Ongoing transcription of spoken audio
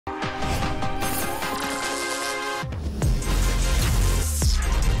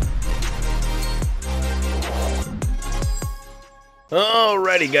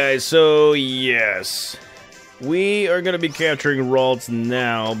Alrighty guys, so yes, we are going to be capturing Ralts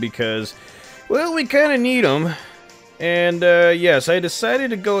now because, well, we kind of need them. And yes, I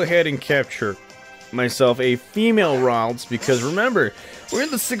decided to go ahead and capture myself a female Ralts because remember, we're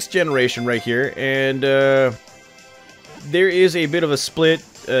in the 6th generation right here, and there is a bit of a split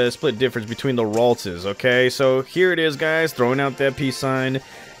difference between the Raltses, okay? So here it is, guys, throwing out that peace sign.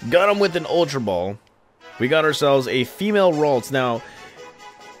 Got them with an Ultra Ball. We got ourselves a female Ralts. Now,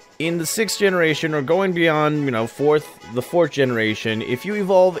 in the 6th generation, or going beyond, you know, the 4th generation, if you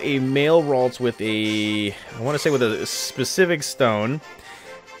evolve a male Ralts with a, I want to say with a specific stone,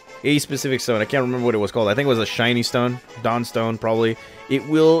 I can't remember what it was called, I think it was a shiny stone, Dawn Stone, probably, it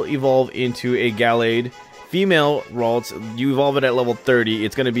will evolve into a Gallade. Female Ralts, you evolve it at level 30,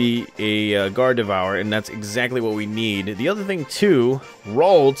 it's going to be a Gardevoir, and that's exactly what we need. The other thing, too,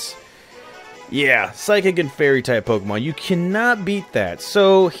 Ralts, yeah, Psychic and Fairy type Pokemon, you cannot beat that.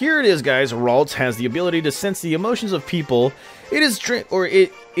 So here it is, guys, Ralts has the ability to sense the emotions of people. If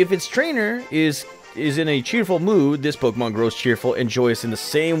its trainer is in a cheerful mood, this Pokemon grows cheerful and joyous in the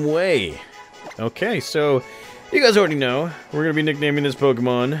same way. Okay, so you guys already know, we're going to be nicknaming this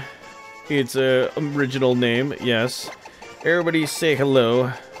Pokemon. Its original name, yes. Everybody say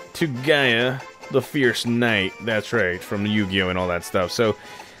hello to Gaia, the Fierce Knight. That's right, from Yu-Gi-Oh! And all that stuff. So,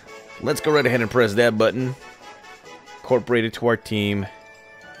 let's go right ahead and press that button. Incorporate it to our team.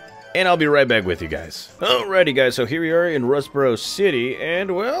 And I'll be right back with you guys. Alrighty, guys, so here we are in Rustboro City.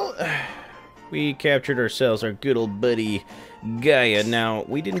 And, well, we captured ourselves our good old buddy Gaia. Now,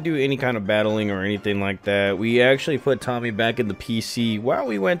 we didn't do any kind of battling or anything like that. We actually put Tommy back in the PC while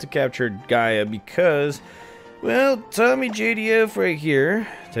we went to capture Gaia because, well, Tommy JDF right here,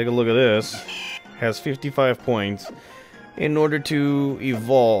 take a look at this, has 55 points in order to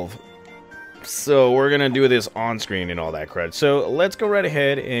evolve. So we're gonna do this on screen and all that crud. So let's go right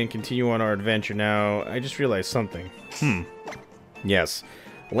ahead and continue on our adventure now. I just realized something. Yes.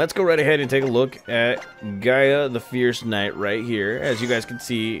 Let's go right ahead and take a look at Gaia the Fierce Knight right here. As you guys can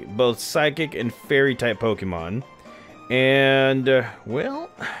see, both Psychic and Fairy type Pokemon. And, well,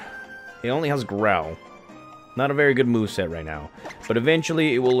 it only has Growl. Not a very good moveset right now. But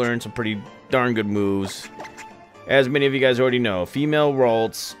eventually it will learn some pretty darn good moves. As many of you guys already know, female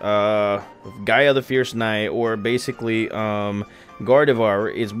Ralts, Gaia the Fierce Knight, or basically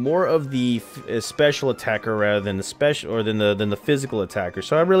Gardevoir is more of the special attacker rather than the physical attacker.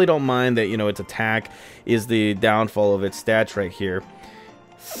 So I really don't mind that, you know, its attack is the downfall of its stats right here.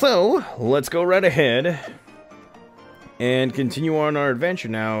 So let's go right ahead and continue on our adventure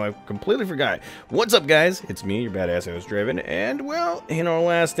now. I completely forgot. What's up, guys? It's me, your badass host Draven, and well, in our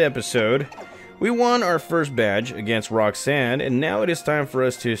last episode, we won our first badge against Roxanne, and now it is time for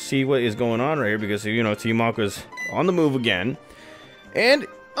us to see what is going on right here because, you know, Team Aqua's on the move again. And,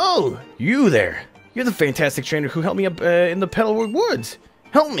 oh, you there. You're the fantastic trainer who helped me up in the Petalwood Woods.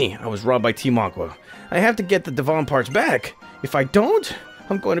 Help me. I was robbed by Team Aqua. I have to get the Devon parts back. If I don't,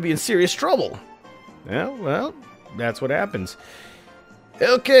 I'm going to be in serious trouble. Yeah, well, that's what happens.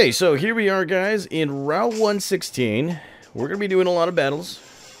 Okay, so here we are, guys, in Route 116. We're going to be doing a lot of battles.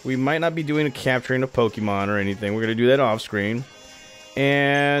 We might not be doing a capturing a Pokemon or anything. We're going to do that off screen.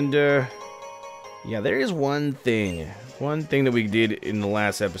 And, yeah, there is one thing that we did in the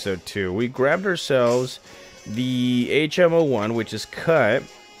last episode too. We grabbed ourselves the HMO1, which is cut.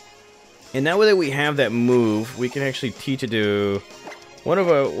 And now that we have that move, we can actually teach it to one of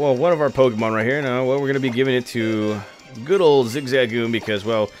our Pokemon right here. Now, well, we're going to be giving it to good old Zigzagoon because,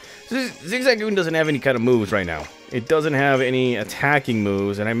 well, Zigzagoon doesn't have any kind of moves right now. It doesn't have any attacking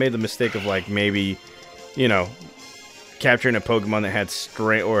moves, and I made the mistake of, like, maybe, you know, capturing a Pokemon that had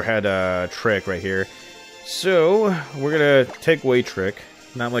strength or had a trick right here. So we're gonna take away trick.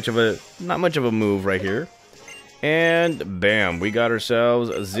 Not much of a move right here. And bam, we got ourselves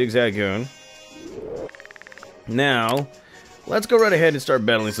a Zigzagoon. Now, let's go right ahead and start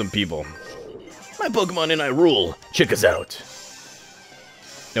battling some people. My Pokemon and I rule. Check us out.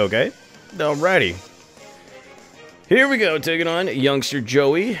 Okay, alrighty. Here we go, taking on Youngster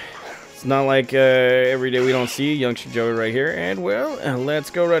Joey. It's not like every day we don't see Youngster Joey right here. And, well, let's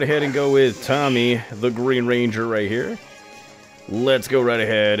go right ahead and go with Tommy, the Green Ranger right here. Let's go right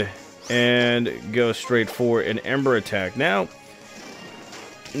ahead and go straight for an Ember attack. Now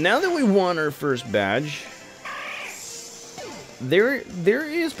that we won our first badge, there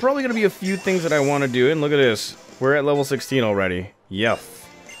is probably going to be a few things that I want to do. And look at this. We're at level 16 already. Yes.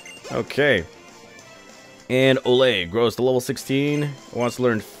 Okay. And Olay grows to level 16. Wants to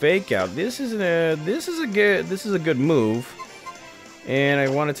learn Fake Out. This is a good move. And I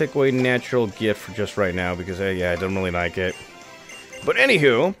want to take away Natural Gift for just right now because I don't really like it. But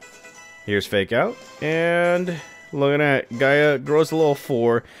anywho, here's Fake Out, and look at that. Gaia grows to level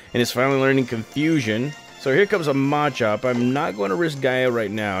 4 and is finally learning Confusion. So here comes a Machop. I'm not going to risk Gaia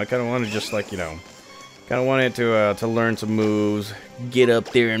right now. I kind of want to just, like, you know, kind of want it to learn some moves, get up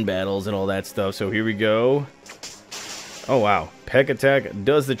there in battles and all that stuff. So here we go. Oh, wow. Peck Attack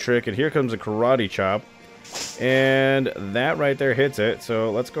does the trick, and here comes a Karate Chop. And that right there hits it.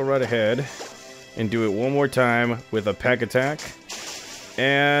 So let's go right ahead and do it one more time with a Peck Attack.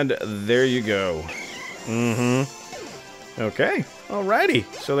 And there you go. Okay. Alrighty.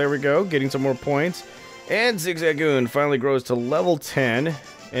 So there we go. Getting some more points. And Zigzagoon finally grows to level 10.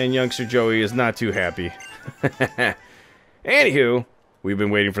 And youngster Joey is not too happy. Anywho, we've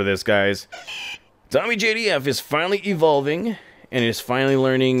been waiting for this, guys. Tommy JDF is finally evolving. And is finally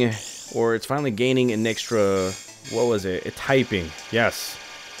learning, or it's finally gaining an extra, what was it? A typing. Yes.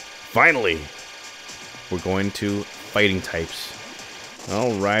 Finally. We're going to fighting types.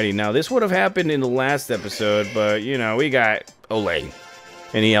 Alrighty. Now, this would have happened in the last episode, but, you know, we got Olay.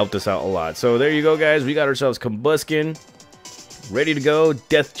 And he helped us out a lot. So, there you go, guys. We got ourselves Combuskin. Ready to go.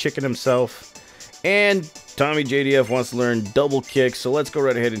 Death Chicken himself. And Tommy JDF wants to learn Double Kick. So, let's go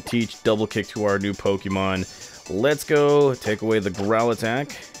right ahead and teach Double Kick to our new Pokemon. Let's go take away the Growl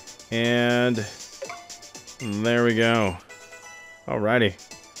Attack. And there we go. Alrighty.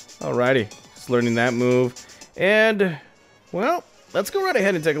 Alrighty. Just learning that move. And, well, let's go right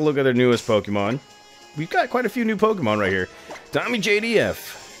ahead and take a look at our newest Pokemon. We've got quite a few new Pokemon right here. Tommy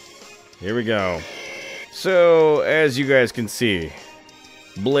JDF. Here we go. So, as you guys can see,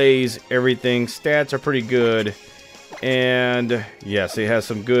 Blaze, everything. Stats are pretty good. And, yes, it has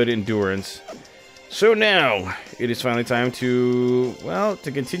some good endurance. So now, it is finally time to, well,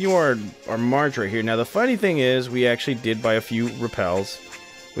 to continue our march right here. Now, the funny thing is, we actually did buy a few repels.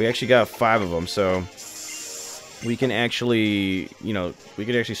 We actually got 5 of them, so we can actually, you know, we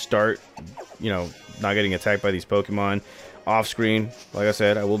can actually start, you know, not getting attacked by these Pokemon. Off screen, like I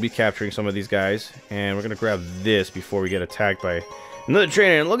said, I will be capturing some of these guys, and we're going to grab this before we get attacked by another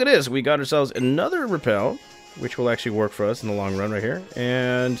trainer. And look at this, we got ourselves another repel, which will actually work for us in the long run right here.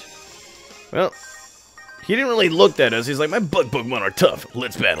 And, well, he didn't really look at us. He's like, my bug Pokemon are tough.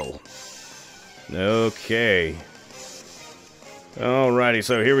 Let's battle. Okay. Alrighty,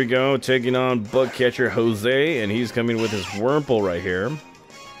 so here we go. Taking on Bug Catcher Jose. And he's coming with his Wurmple right here.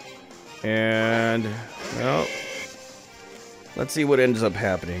 And, well, let's see what ends up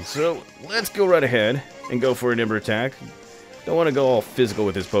happening. So, let's go right ahead and go for an Ember Attack. Don't want to go all physical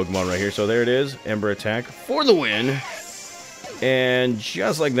with this Pokemon right here. So there it is. Ember Attack for the win. And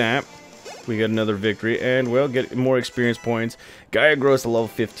just like that, we get another victory, and we'll get more experience points. Gaia grows to level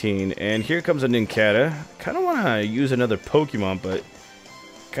 15, and here comes a Nincada. Kind of want to use another Pokemon, but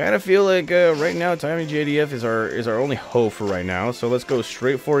kind of feel like right now Tommy JDF is our only hope for right now. So let's go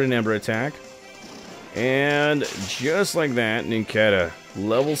straight for an Ember Attack, and just like that, Nincada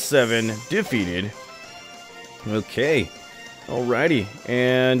level 7 defeated. Okay, alrighty,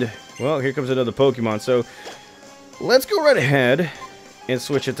 and well, here comes another Pokemon. So let's go right ahead and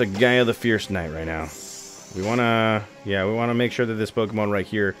switch it to Gaia the Fierce Knight right now. We wanna, yeah, we wanna make sure that this Pokemon right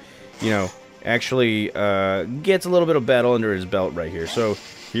here, you know, actually gets a little bit of battle under his belt right here. So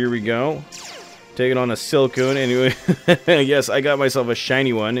here we go, taking on a Silcoon. Anyway, yes, I got myself a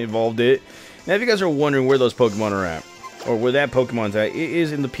shiny one, evolved it. Now, if you guys are wondering where those Pokemon are at, or where that Pokemon's at, it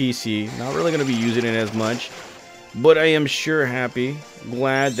is in the PC. Not really gonna be using it as much, but I am sure happy,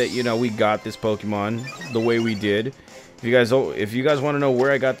 glad that, you know, we got this Pokemon the way we did. If you guys want to know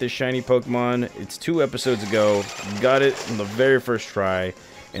where I got this shiny Pokemon, it's 2 episodes ago. Got it on the very first try,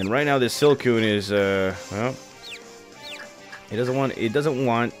 and right now this Silcoon is well, it doesn't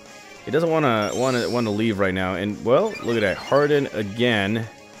want to leave right now. And well, look at that, Harden again,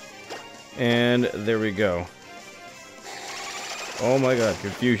 and there we go. Oh my God,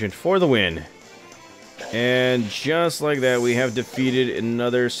 Confusion for the win. And just like that, we have defeated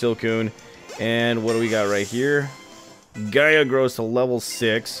another Silcoon. And what do we got right here? Gaia grows to level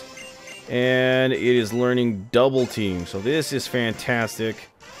 6, and it is learning Double Team. So this is fantastic.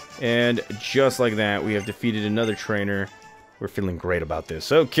 And just like that, we have defeated another trainer. We're feeling great about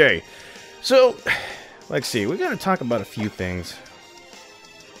this. Okay, so let's see. We got to talk about a few things.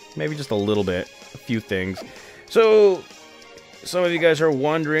 Maybe just a little bit. A few things. So some of you guys are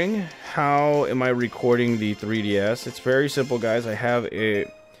wondering, how am I recording the 3DS? It's very simple, guys. I have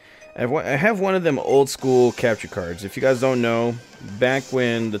one of them old school capture cards. If you guys don't know, back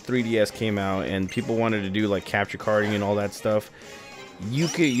when the 3DS came out and people wanted to do like capture carding and all that stuff,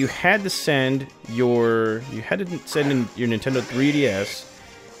 you had to send in your Nintendo 3DS.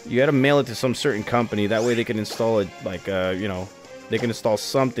 You had to mail it to some certain company. That way they could install it, like you know, they can install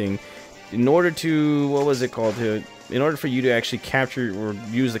something in order to, what was it called, in order for you to actually capture or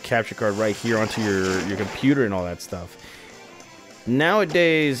use the capture card right here onto your computer and all that stuff.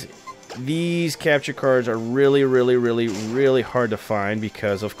 Nowadays, these capture cards are really hard to find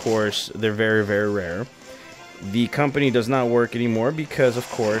because, of course, they're very rare. The company does not work anymore because, of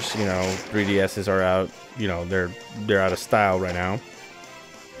course, you know, 3DSs are out. You know, they're out of style right now.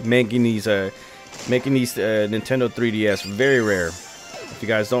 Making these Nintendo 3DS very rare. If you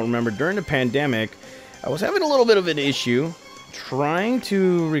guys don't remember, during the pandemic, I was having a little bit of an issue trying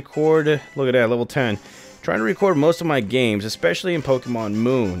to record. Look at that, level 10. Trying to record most of my games, especially in Pokemon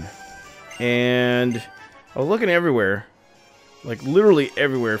Moon. And I was looking everywhere, like literally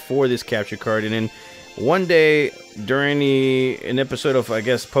everywhere, for this capture card. And then one day during an episode of, I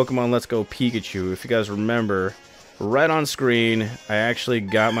guess, Pokemon Let's Go Pikachu, if you guys remember, right on screen, I actually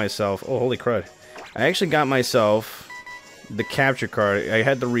got myself, oh holy crud, I actually got myself the capture card. I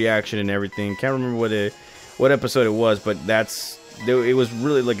had the reaction and everything. Can't remember what episode it was, but it was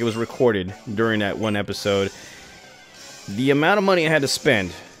really, like, it was recorded during that one episode. The amount of money I had to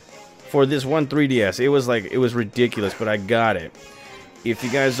spend for this one 3DS, it was ridiculous, but I got it. If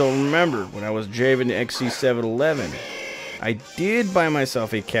you guys don't remember, when I was Draven XC711, I did buy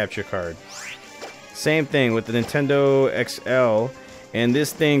myself a capture card. Same thing with the Nintendo XL, and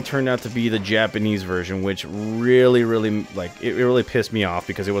this thing turned out to be the Japanese version, which really, like, it really pissed me off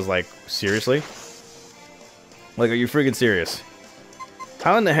because it was like, seriously? Like, are you freaking serious?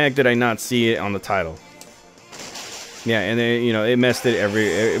 How in the heck did I not see it on the title? Yeah, and then, you know, it messed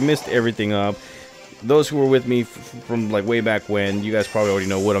everything up. Those who were with me from like way back when, you guys probably already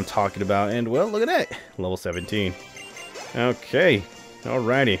know what I'm talking about. And well, look at that, level 17. Okay,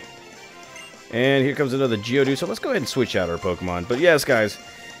 alrighty. And here comes another Geodude. So let's go ahead and switch out our Pokemon. But yes, guys,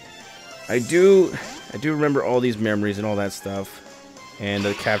 I do remember all these memories and all that stuff, and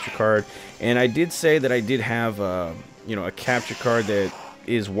the capture card. And I did say that I did have, you know, a capture card that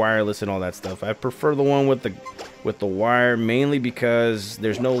is wireless and all that stuff. I prefer the one with the wire, mainly because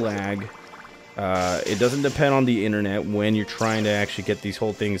there's no lag. It doesn't depend on the internet when you're trying to actually get these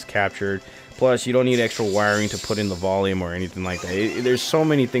whole things captured. Plus, you don't need extra wiring to put in the volume or anything like that. There's so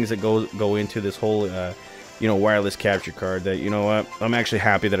many things that go into this whole, you know, wireless capture card that, you know what, I'm actually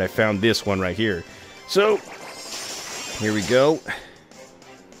happy that I found this one right here. So, here we go.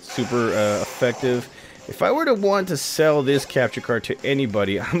 Super effective. If I were to want to sell this capture card to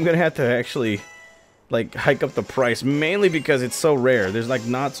anybody, I'm gonna have to actually, like, hike up the price, mainly because it's so rare. There's like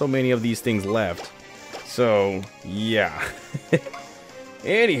not so many of these things left. So yeah.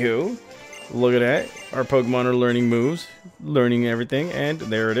 Anywho, look at that. Our Pokemon are learning moves, learning everything, and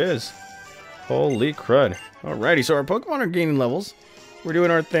there it is. Holy crud. Alrighty, so our Pokemon are gaining levels. We're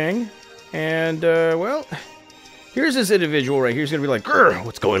doing our thing. And well, here's this individual right here. He's gonna be like, "Grr,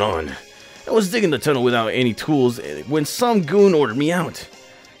 what's going on? I was digging the tunnel without any tools when some goon ordered me out.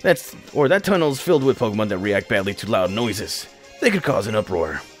 That tunnel's filled with Pokemon that react badly to loud noises. They could cause an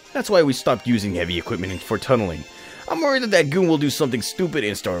uproar. That's why we stopped using heavy equipment for tunneling. I'm worried that goon will do something stupid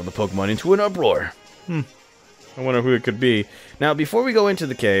and startle the Pokemon into an uproar." I wonder who it could be. Now, before we go into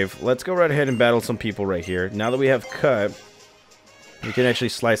the cave, let's go right ahead and battle some people right here. Now that we have cut, we can actually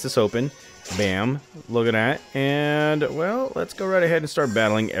slice this open. Bam. Look at that. And, well, let's go right ahead and start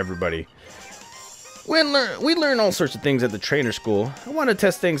battling everybody. We learn all sorts of things at the trainer school. I want to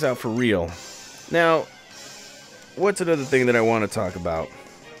test things out for real. Now, what's another thing that I want to talk about?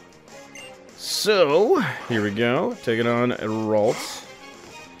 So, here we go. Taking on Ralts.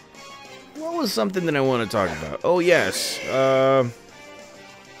 What was something that I want to talk about? Oh, yes.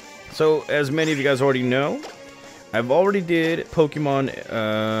 So, as many of you guys already know, I've already did Pokemon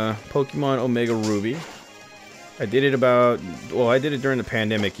Omega Ruby. I did it I did it during the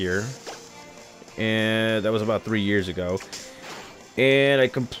pandemic year. And that was about 3 years ago. And I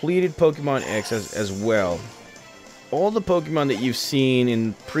completed Pokemon X as well. All the Pokemon that you've seen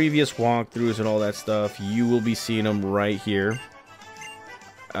in previous walkthroughs and all that stuff, you will be seeing them right here.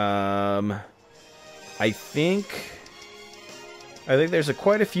 I think there's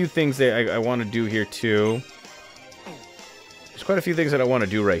quite a few things that I want to do here too. There's quite a few things that I want to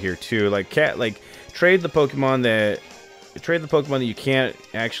do right here too, like trade the Pokemon that you can't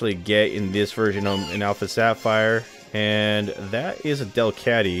actually get in this version in Alpha Sapphire, and that is a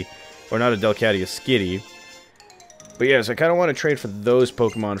Delcatty, or not a Delcatty, a Skitty. But yes, I kind of want to trade for those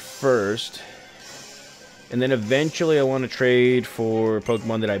Pokemon first, and then eventually I want to trade for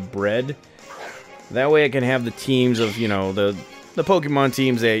Pokemon that I bred. That way I can have the teams of, you know, the Pokemon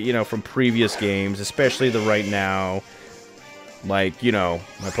teams that, you know, from previous games, especially the right now, like, you know,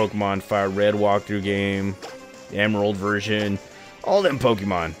 my Pokemon Fire Red walkthrough game, Emerald version, All them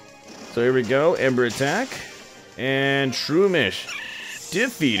Pokemon. So here we go. Ember Attack. And Shroomish.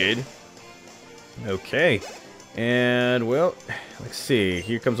 Defeated. Okay. And, well, let's see.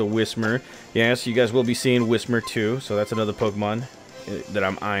 Here comes a Whismur. Yes, you guys will be seeing Whismur too. So that's another Pokemon that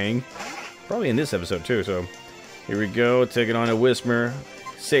I'm eyeing. Probably in this episode too. So here we go. Taking on a Whismur.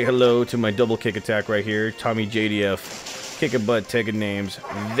 Say hello to my double kick attack right here. Tommy JDF. Kicking butt, taking names.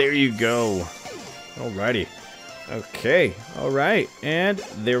 There you go. Alrighty. Okay. Alright. And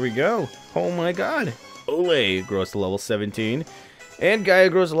there we go. Oh my god. Ole grows to level 17. And Gaia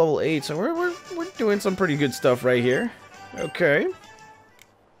grows to level 8. So we're doing some pretty good stuff right here. Okay.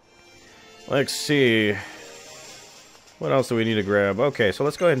 Let's see. What else do we need to grab? Okay, so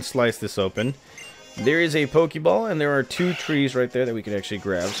let's go ahead and slice this open. There is a Pokeball, and there are 2 trees right there that we can actually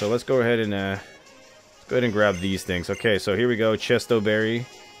grab. So let's go ahead and grab these things. Okay, so here we go, Chesto Berry.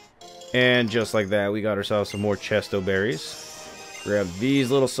 And just like that, we got ourselves some more Chesto Berries. Grab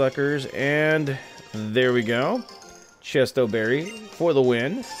these little suckers, and there we go. Chesto Berry for the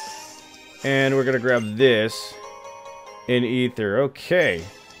win. And we're gonna grab this in Ether. Okay.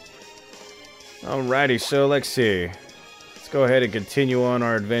 Alrighty, so let's see. Let's go ahead and continue on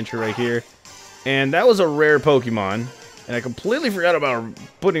our adventure right here. And that was a rare Pokemon. And I completely forgot about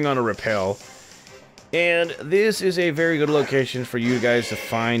putting on a Repel. And this is a very good location for you guys to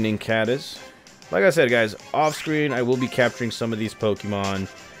find Nincadas. Like I said, guys, off screen I will be capturing some of these Pokemon.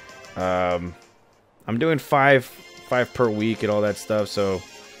 I'm doing five per week and all that stuff, so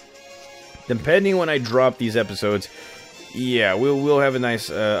depending when I drop these episodes, yeah, we'll have a nice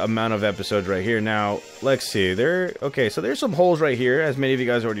amount of episodes right here. Now, let's see. Okay, so there's some holes right here, as many of you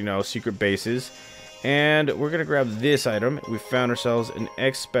guys already know, secret bases. And we're gonna grab this item. We found ourselves an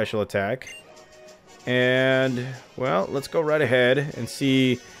X special attack. And, well, let's go right ahead and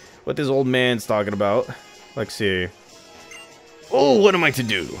see what this old man's talking about. Let's see. Oh, what am I to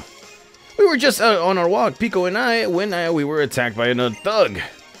do? We were just out on our walk, Peeko and I, when we were attacked by another thug.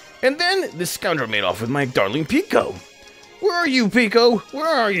 And then this scoundrel made off with my darling Peeko. Where are you, Peeko? Where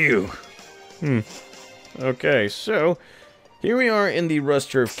are you? Okay, so here we are in the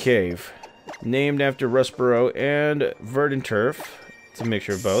Rust Turf Cave, named after Rustboro and Verdant Turf. It's a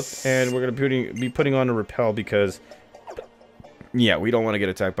mixture of both. And we're going to be putting on a Repel because, yeah, we don't want to get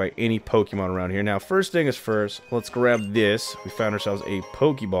attacked by any Pokemon around here. Now, first thing is first, let's grab this. We found ourselves a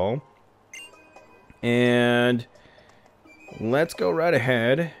Pokeball. And let's go right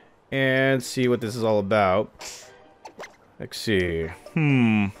ahead and see what this is all about. Let's see.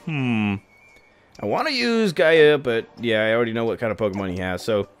 I want to use Gaia, but yeah, I already know what kind of Pokemon he has.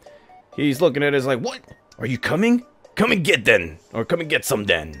 So he's looking at us like, what? Are you coming? Come and get then. Or come and get some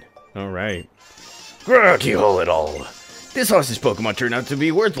then. Alright. Groggy hole it all. This hostage Pokemon turned out to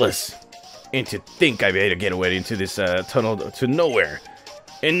be worthless. And to think I made a getaway into this tunnel to nowhere.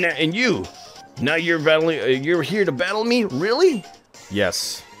 And you. Now you're battling. You're here to battle me? Really?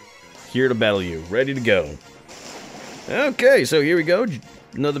 Yes. Here to battle you. Ready to go. Okay, so here we go.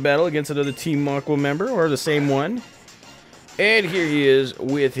 Another battle against another Team Aqua member, or the same one. And here he is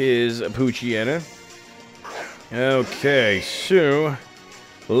with his Poochyena. Okay, so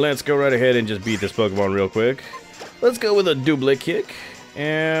let's go right ahead and just beat this Pokemon real quick. Let's go with a double kick.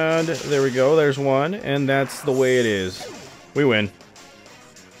 And there we go. There's one. And that's the way it is. We win.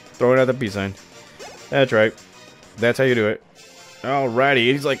 Throwing out the peace sign. That's right. That's how you do it.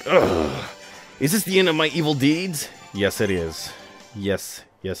 Alrighty. He's like, ugh. Is this the end of my evil deeds? Yes, it is. Yes.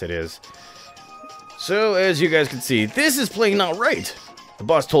 Yes, it is. So, as you guys can see, this is playing out right. The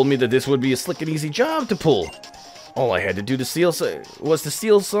boss told me that this would be a slick and easy job to pull. All I had to do was to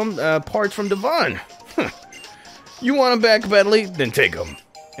steal some parts from Devon. You want them back badly? Then take them.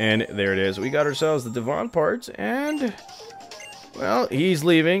 And there it is. We got ourselves the Devon parts, and well, he's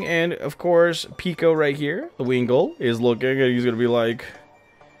leaving. And of course, Peeko right here, the Wingull, is looking, and he's gonna be like,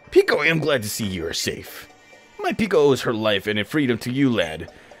 Peeko, I am glad to see you are safe. My Peeko owes her life and freedom to you,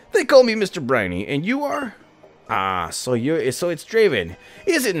 lad. They call me Mr. Briny, and you are? Ah, so it's Draven,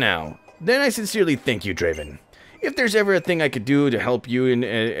 is it now? Then I sincerely thank you, Draven. If there's ever a thing I could do to help you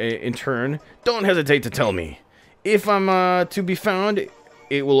in turn, don't hesitate to tell me. If I'm to be found,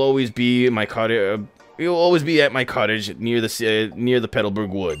 it will always be my cottage. It will always be at my cottage near the Petalburg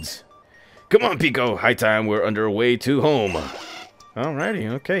Woods. Come on, Peeko, high time we're underway to home. Alrighty,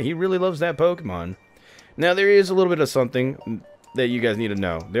 okay, he really loves that Pokemon. Now there is a little bit of something that you guys need to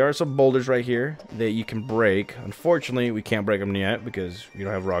know. There are some boulders right here that you can break. Unfortunately, we can't break them yet because we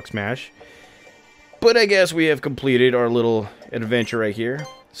don't have Rock Smash. But I guess we have completed our little adventure right here.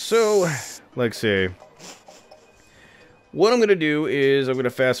 So, let's see. what I'm going to do is I'm going to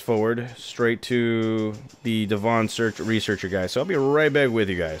fast forward straight to the Devon researcher guy. So I'll be right back with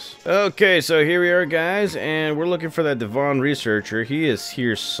you guys. Okay, so here we are, guys, and we're looking for that Devon researcher. He is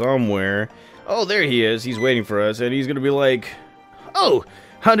here somewhere. Oh, there he is. He's waiting for us, and he's going to be like, oh,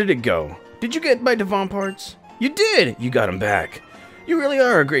 how did it go? Did you get my Devon parts? You did! You got them back. You really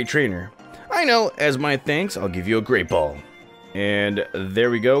are a great trainer. I know, as my thanks, I'll give you a great ball. And there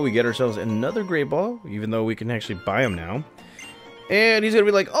we go, we get ourselves another great ball, even though we can actually buy them now. And he's gonna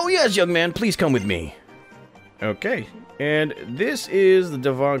be like, oh yes, young man, please come with me. Okay, and this is the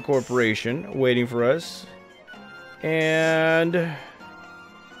Devon Corporation waiting for us. And,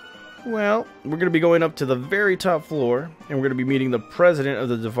 well, we're gonna be going up to the very top floor, and we're gonna be meeting the president of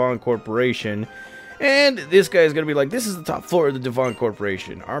the Devon Corporation. And this guy is going to be like, this is the top floor of the Devon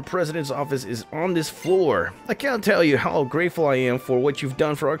Corporation. Our president's office is on this floor. I can't tell you how grateful I am for what you've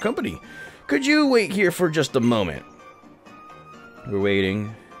done for our company. Could you wait here for just a moment? We're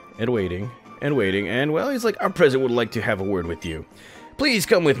waiting, and waiting, and waiting, and well, he's like, our president would like to have a word with you. Please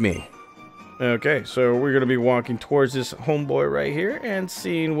come with me. Okay, so we're going to be walking towards this homeboy right here and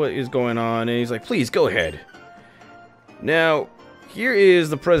seeing what is going on, and he's like, please, go ahead. Now, here is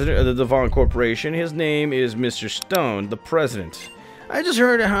the president of the Devon Corporation. His name is Mr. Stone, the president. I just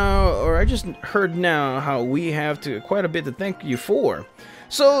heard now how we have quite a bit to thank you for.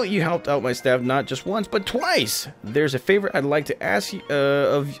 So you helped out my staff not just once, but twice. There's a favor I'd like to ask you,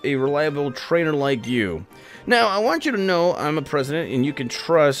 of a reliable trainer like you. Now, I want you to know I'm a president and you can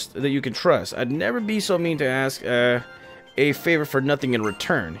trust. I'd never be so mean to ask a favor for nothing in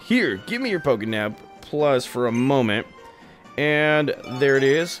return. Here, give me your Pokénap Plus for a moment. And there it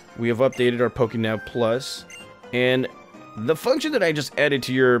is. We have updated our Pokénap Plus. And the function that I just added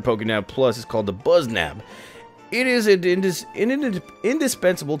to your Pokénap Plus is called the BuzzNab. It is an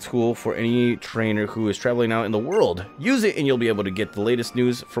indispensable tool for any trainer who is traveling out in the world. Use it and you'll be able to get the latest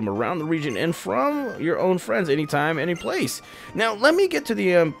news from around the region and from your own friends anytime, any place. Now, let me get to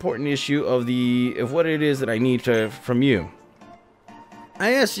the important issue of what it is that I need from you.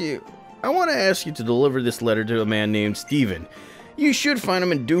 I want to ask you to deliver this letter to a man named Steven. You should find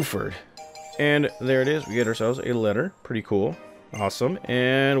him in Dewford. And there it is. We get ourselves a letter. Pretty cool. Awesome.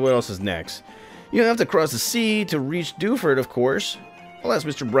 And what else is next? You have to cross the sea to reach Dewford, of course. I'll ask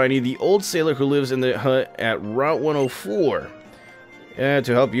Mr. Briney, the old sailor who lives in the hut at Route 104, to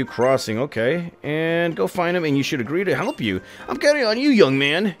help you crossing. Okay. And go find him, and you should agree to help you. I'm counting on you, young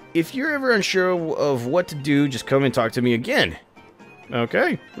man. If you're ever unsure of what to do, just come and talk to me again.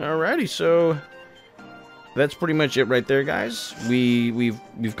 Okay, alrighty, so that's pretty much it right there, guys. We've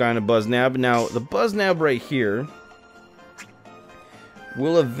gotten a BuzzNab. Now, the BuzzNab right here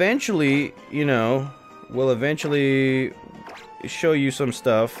will eventually, show you some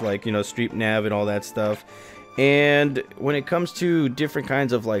stuff, like, Street Nav and all that stuff. And when it comes to different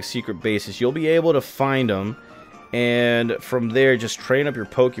kinds of, like, secret bases, you'll be able to find them. And from there, just train up your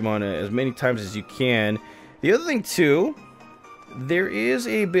Pokemon as many times as you can. The other thing, too, there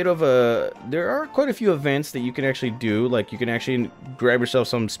are quite a few events that you can actually do. Like, you can actually grab yourself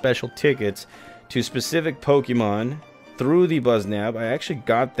some special tickets to specific Pokemon through the BuzzNab. I actually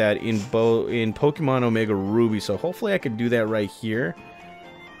got that in Pokemon Omega Ruby, so hopefully I can do that right here,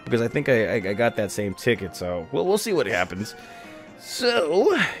 because I think I got that same ticket. So we'll see what happens.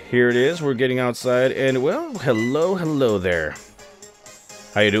 So here it is. We're getting outside, and well, hello there.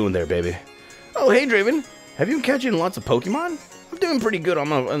 How you doing there, baby? Oh, hey, Draven. Have you been catching lots of Pokemon? I'm doing pretty good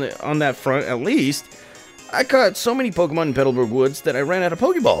on that front, at least. I caught so many Pokemon in Petalburg Woods that I ran out of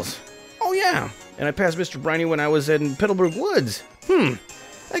Pokeballs. Oh yeah, and I passed Mr. Briney when I was in Petalburg Woods.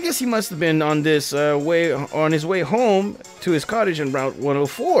 I guess he must have been on his way home to his cottage in Route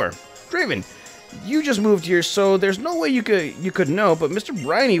 104. Draven, you just moved here, so there's no way you could know, but Mr.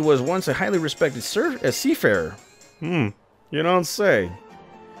 Briney was once a highly respected seafarer. You don't say.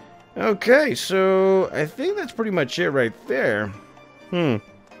 Okay, so I think that's pretty much it right there.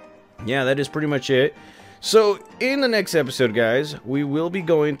 Yeah, that is pretty much it. So, in the next episode, guys, we will be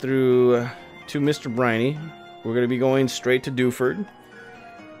going through to Mr. Briney. We're going to be going straight to Dewford.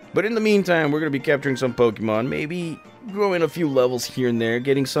 But in the meantime, we're going to be capturing some Pokemon, maybe growing a few levels here and there,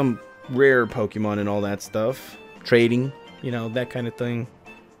 getting some rare Pokemon and all that stuff. Trading, that kind of thing.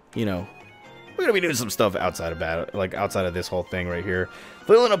 We're gonna be doing some stuff outside of this whole thing right here,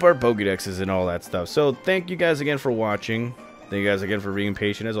 filling up our Pokédexes and all that stuff. So thank you guys again for watching. Thank you guys again for being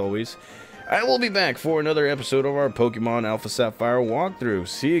patient as always. I will be back for another episode of our Pokemon Alpha Sapphire walkthrough.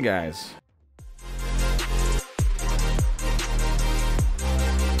 See you guys.